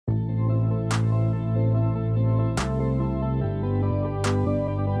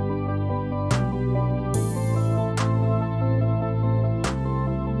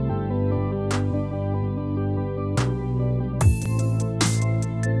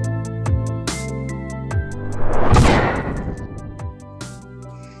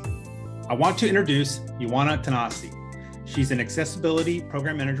I want to introduce Ioana Tanase. She's an accessibility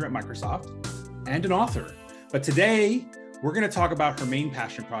program manager at Microsoft and an author. But today, we're going to talk about her main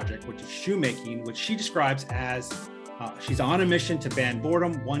passion project, which is shoemaking, which she describes as she's on a mission to ban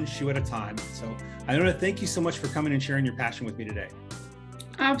boredom one shoe at a time. So Ioana, thank you so much for coming and sharing your passion with me today.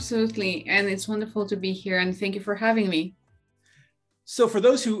 Absolutely. And it's wonderful to be here. And thank you for having me. So for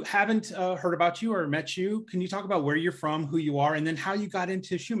those who haven't heard about you or met you, can you talk about where you're from, who you are, and then how you got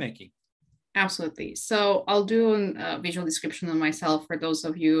into shoemaking? Absolutely. So I'll do a visual description of myself for those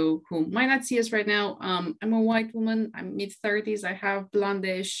of you who might not see us right now. I'm a white woman. I'm mid-30s. I have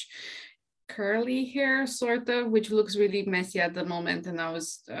blondish curly hair, sort of, which looks really messy at the moment. And I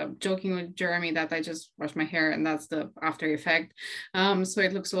was joking with Jeremy that I just washed my hair and that's the after effect. So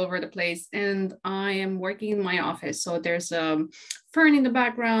it looks all over the place. And I am working in my office. So there's a fern in the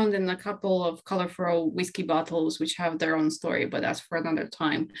background and a couple of colorful whiskey bottles, which have their own story, but that's for another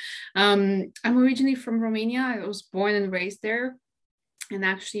time. I'm originally from Romania. I was born and raised there. And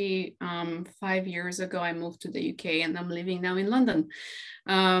actually, 5 years ago, I moved to the UK and I'm living now in London.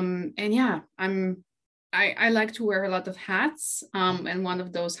 And yeah, I like to wear a lot of hats. And one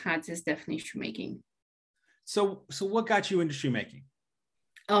of those hats is definitely shoemaking. So what got you into shoemaking?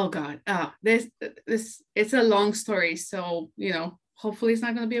 Oh God, this it's a long story. So, hopefully it's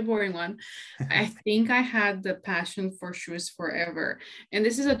not going to be a boring one. I think I had the passion for shoes forever. And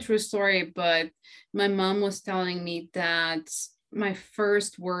this is a true story, but my mom was telling me that my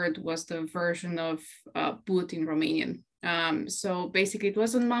first word was the version of boot in Romanian. So basically it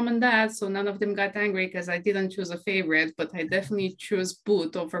wasn't mom and dad, so none of them got angry because I didn't choose a favorite, but I definitely chose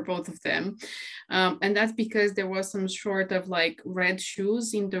boot over both of them. And that's because there was some sort of like red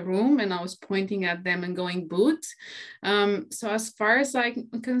shoes in the room and I was pointing at them and going boot. So as far as I'm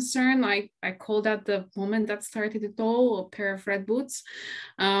concerned, I called that the moment that started it all, a pair of red boots.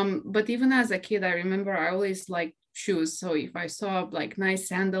 But even as a kid, I remember I always liked shoes. So if I saw like nice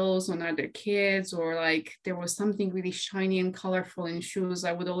sandals on other kids or like there was something really shiny and colorful in shoes,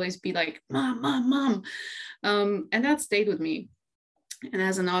 I would always be like, mom. And that stayed with me. And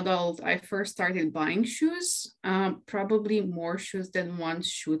as an adult, I first started buying shoes, probably more shoes than one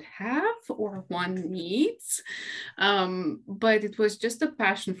should have or one needs. But it was just a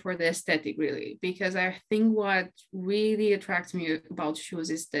passion for the aesthetic, really, because I think what really attracts me about shoes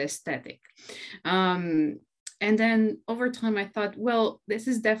is the aesthetic. And then over time, I thought, well, this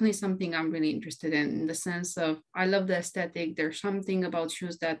is definitely something I'm really interested in the sense of I love the aesthetic. There's something about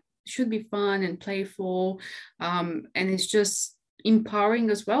shoes that should be fun and playful. And it's just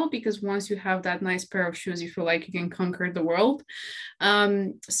empowering as well, because once you have that nice pair of shoes, you feel like you can conquer the world.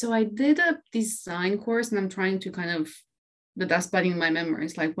 So I did a design course and I'm trying to kind of, the dust bunny in my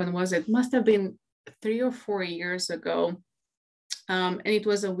memories, like when was it? Must have been 3 or 4 years ago. And it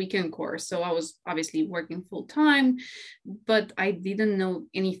was a weekend course. So I was obviously working full time, but I didn't know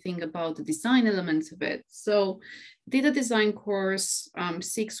anything about the design elements of it. So did a design course,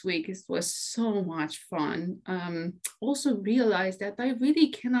 6 weeks. It was so much fun. Also realized that I really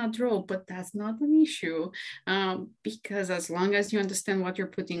cannot draw, but that's not an issue because as long as you understand what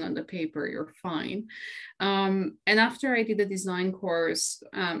you're putting on the paper, you're fine. And after I did the design course,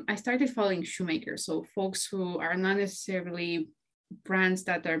 I started following shoemakers. So folks who are not necessarily brands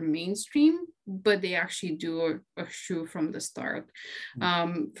that are mainstream, but they actually do a shoe from the start,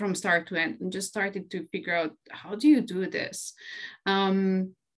 from start to end, and just started to figure out how do you do this.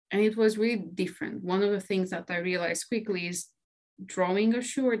 And it was really different. One of the things that I realized quickly is drawing a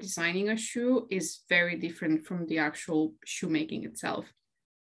shoe or designing a shoe is very different from the actual shoemaking itself.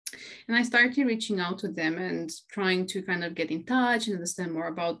 And I started reaching out to them and trying to kind of get in touch and understand more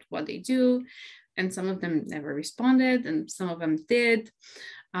about what they do. And some of them never responded and some of them did.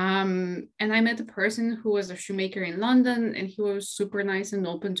 And I met a person who was a shoemaker in London and he was super nice and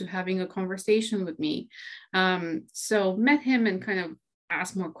open to having a conversation with me. So met him and kind of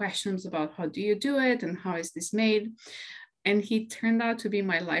asked more questions about how do you do it and how is this made? And he turned out to be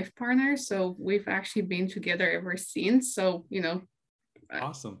my life partner. So we've actually been together ever since. So,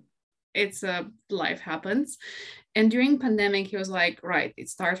 Awesome. It's life happens. And during pandemic, he was like, right,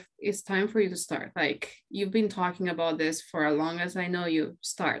 it's time for you to start. Like you've been talking about this for as long as I know you,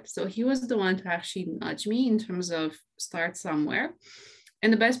 start. So he was the one to actually nudge me in terms of start somewhere.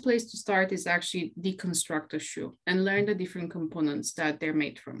 And the best place to start is actually deconstruct a shoe and learn the different components that they're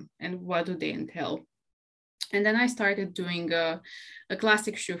made from and what do they entail. And then I started doing a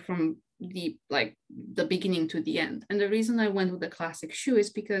classic shoe from the beginning to the end. And the reason I went with the classic shoe is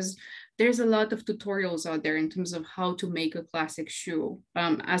because there's a lot of tutorials out there in terms of how to make a classic shoe,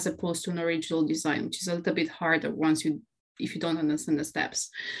 as opposed to an original design, which is a little bit harder once you if you don't understand the steps.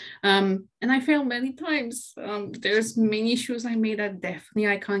 And I failed many times. There's many shoes I made that definitely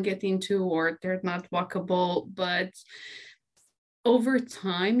I can't get into, or they're not walkable, but over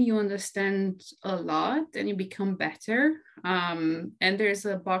time you understand a lot and you become better. And there's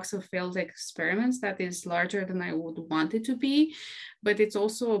a box of failed experiments that is larger than I would want it to be, but it's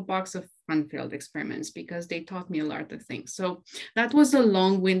also a box of fun failed experiments because they taught me a lot of things. So that was a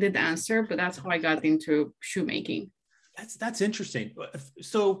long-winded answer, but that's how I got into shoemaking. That's interesting.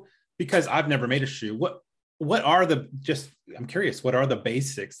 So because I've never made a shoe, what are I'm curious, what are the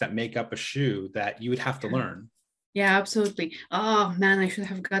basics that make up a shoe that you would have to learn? Yeah, absolutely. Oh man, I should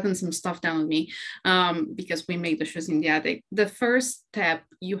have gotten some stuff down with me, because we make the shoes in the attic. The first step,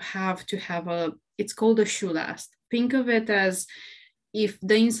 you have to have it's called a shoe last. Think of it as if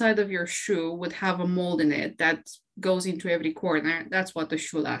the inside of your shoe would have a mold in it that goes into every corner. That's what the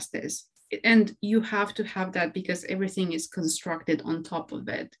shoe last is. And you have to have that because everything is constructed on top of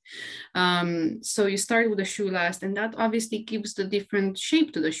it. So you start with a shoe last, and that obviously gives the different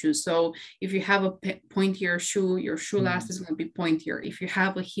shape to the shoe. So if you have a pointier shoe, your shoe last is going to be pointier. If you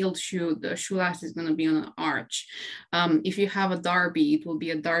have a heeled shoe, the shoe last is going to be on an arch. If you have a derby, it will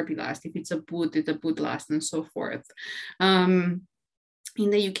be a derby last. If it's a boot, it's a boot last, and so forth. In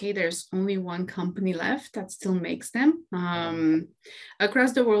the UK, there's only one company left that still makes them.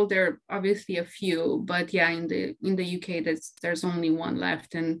 Across the world, there are obviously a few, but yeah, in the UK, there's only one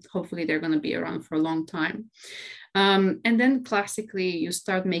left, and hopefully they're going to be around for a long time. And then classically, you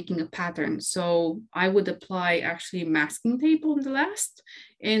start making a pattern. So I would apply actually masking tape on the last,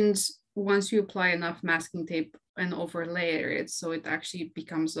 and once you apply enough masking tape and overlay it so it actually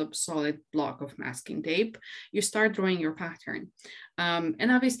becomes a solid block of masking tape, you start drawing your pattern.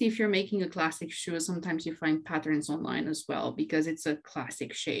 And obviously, if you're making a classic shoe, sometimes you find patterns online as well because it's a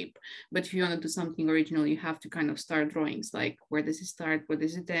classic shape. But if you want to do something original, you have to kind of start drawings like, where does it start? Where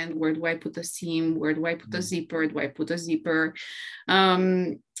does it end? Where do I put the seam? Where do I put the zipper? Do I put a zipper?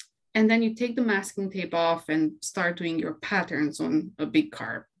 And then you take the masking tape off and start doing your patterns on a big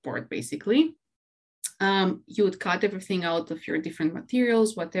cardboard, basically. You would cut everything out of your different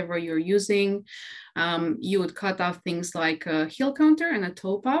materials, whatever you're using. You would cut off things like a heel counter and a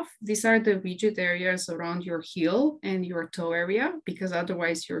toe puff. These are the rigid areas around your heel and your toe area, because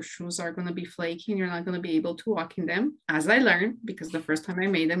otherwise your shoes are going to be flaky and you're not going to be able to walk in them, as I learned, because the first time I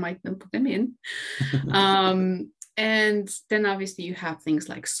made them, I didn't put them in. And then obviously you have things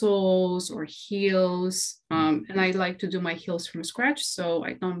like soles or heels. And I like to do my heels from scratch. So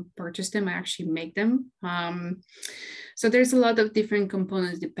I don't purchase them, I actually make them. So there's a lot of different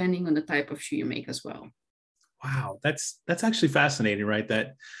components depending on the type of shoe you make as well. Wow, that's actually fascinating, right?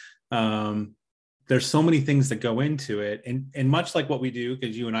 That there's so many things that go into it. And much like what we do,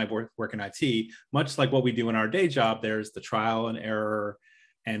 because you and I work in IT, much like what we do in our day job, there's the trial and error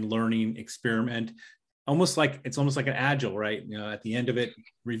and learning experiment. It's almost like an agile, right? You know, at the end of it,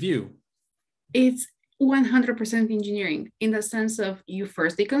 review. It's 100% engineering in the sense of you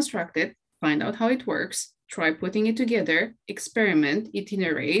first deconstruct it, find out how it works, try putting it together, experiment,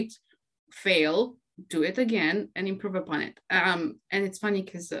 iterate, fail, do it again, and improve upon it. And it's funny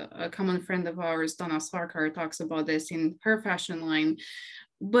because a common friend of ours, Tanase, talks about this in her fashion line.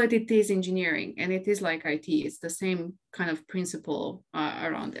 But it is engineering, and it is like IT. It's the same kind of principle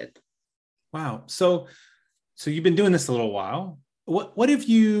around it. Wow. So you've been doing this a little while.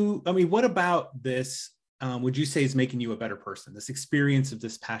 What about this would you say is making you a better person? This experience of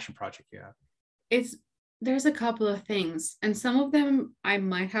this passion project you have? There's a couple of things, and some of them I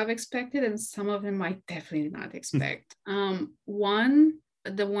might have expected, and some of them I definitely did not expect.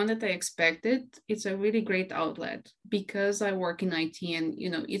 The one that I expected, it's a really great outlet because I work in IT, and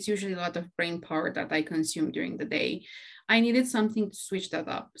it's usually a lot of brain power that I consume during the day. I needed something to switch that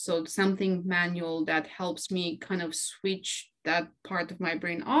up. So something manual that helps me kind of switch that part of my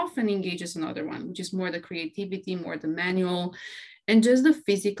brain off and engages another one, which is more the creativity, more the manual, and just the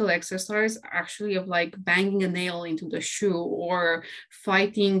physical exercise actually of like banging a nail into the shoe or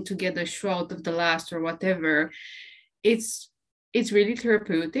fighting to get the shoe out of the last or whatever. It's really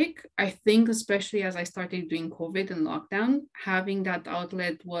therapeutic. I think, especially as I started doing COVID and lockdown, having that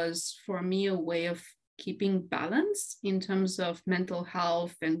outlet was for me a way of keeping balance in terms of mental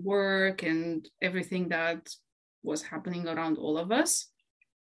health and work and everything that was happening around all of us.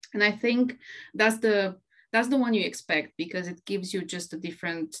 And I think that's the one you expect because it gives you just a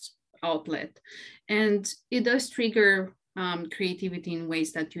different outlet. And it does trigger creativity in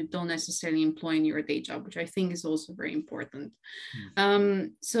ways that you don't necessarily employ in your day job, which I think is also very important.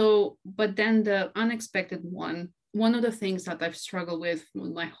 But then the unexpected one of the things that I've struggled with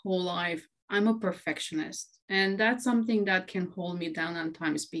my whole life, I'm a perfectionist, and that's something that can hold me down at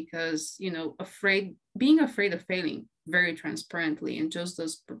times because, being afraid of failing very transparently and just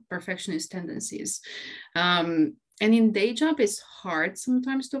those perfectionist tendencies. And in day job, it's hard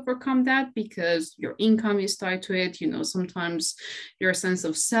sometimes to overcome that because your income is tied to it. Sometimes your sense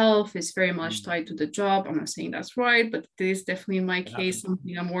of self is very much tied to the job. I'm not saying that's right, but it is definitely in my case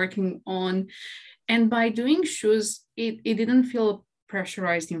something I'm working on. And by doing shoes, it didn't feel a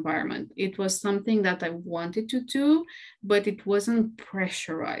pressurized environment. It was something that I wanted to do, but it wasn't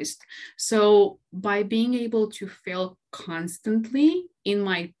pressurized. So by being able to fail constantly in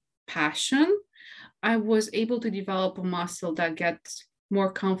my passion, I was able to develop a muscle that gets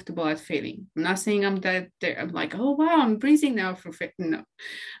more comfortable at failing. I'm not saying I'm that there. I'm like, oh wow, I'm breathing now for no,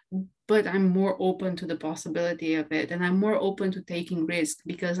 but I'm more open to the possibility of it, and I'm more open to taking risk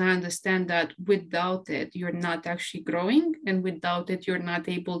because I understand that without it, you're not actually growing, and without it, you're not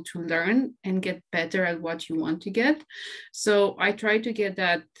able to learn and get better at what you want to get. So I try to get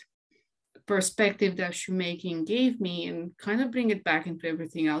that perspective that shoemaking gave me and kind of bring it back into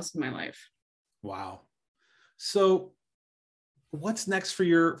everything else in my life. Wow. So what's next for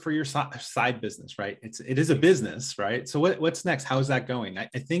your side business, right? It is a business, right? So what's next? How's that going? I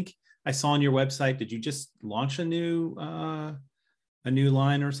think I saw on your website, did you just launch a new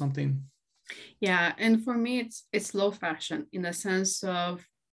line or something? Yeah. And for me, it's slow fashion in the sense of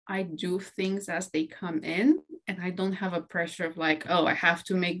I do things as they come in, and I don't have a pressure of like, oh, I have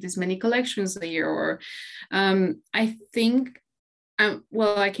to make this many collections a year. Or I think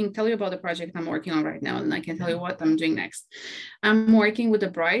well, I can tell you about the project I'm working on right now, and I can tell you what I'm doing next. I'm working with a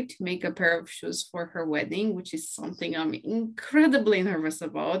bride to make a pair of shoes for her wedding, which is something I'm incredibly nervous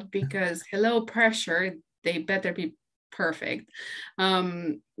about because hello, pressure, they better be perfect.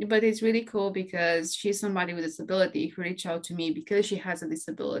 But it's really cool because she's somebody with a disability who reached out to me because she has a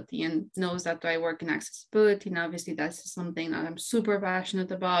disability and knows that I work in accessibility. And obviously that's something that I'm super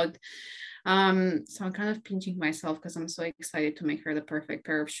passionate about. So I'm kind of pinching myself because I'm so excited to make her the perfect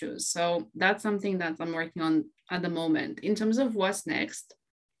pair of shoes. So that's something that I'm working on at the moment. In terms of what's next,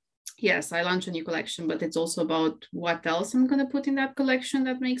 yes, I launched a new collection, but it's also about what else I'm going to put in that collection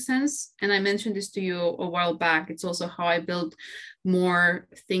that makes sense. And I mentioned this to you a while back. It's also how I build more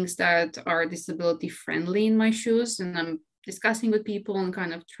things that are disability friendly in my shoes. And I'm discussing with people and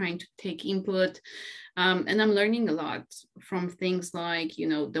kind of trying to take input. And I'm learning a lot from things like,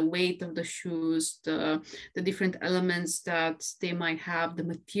 the weight of the shoes, the different elements that they might have, the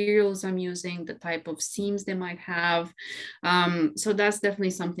materials I'm using, the type of seams they might have. So that's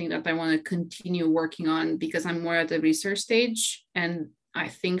definitely something that I want to continue working on because I'm more at the research stage, and I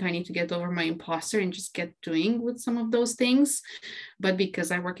think I need to get over my imposter and just get doing with some of those things. But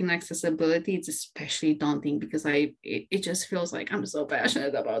because I work in accessibility, it's especially daunting because it just feels like I'm so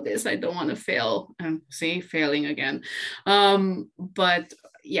passionate about this. I don't want to fail. See, failing again. But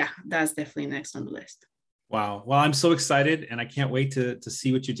yeah, that's definitely next on the list. Wow. Well, I'm so excited, and I can't wait to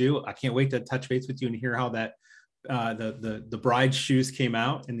see what you do. I can't wait to touch base with you and hear how that the bride's shoes came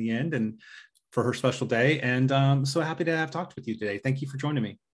out in the end, and for her special day. And so happy to have talked with you today. Thank you for joining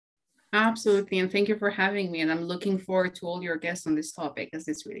me. Absolutely. And thank you for having me. And I'm looking forward to all your guests on this topic because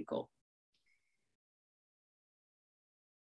it's really cool.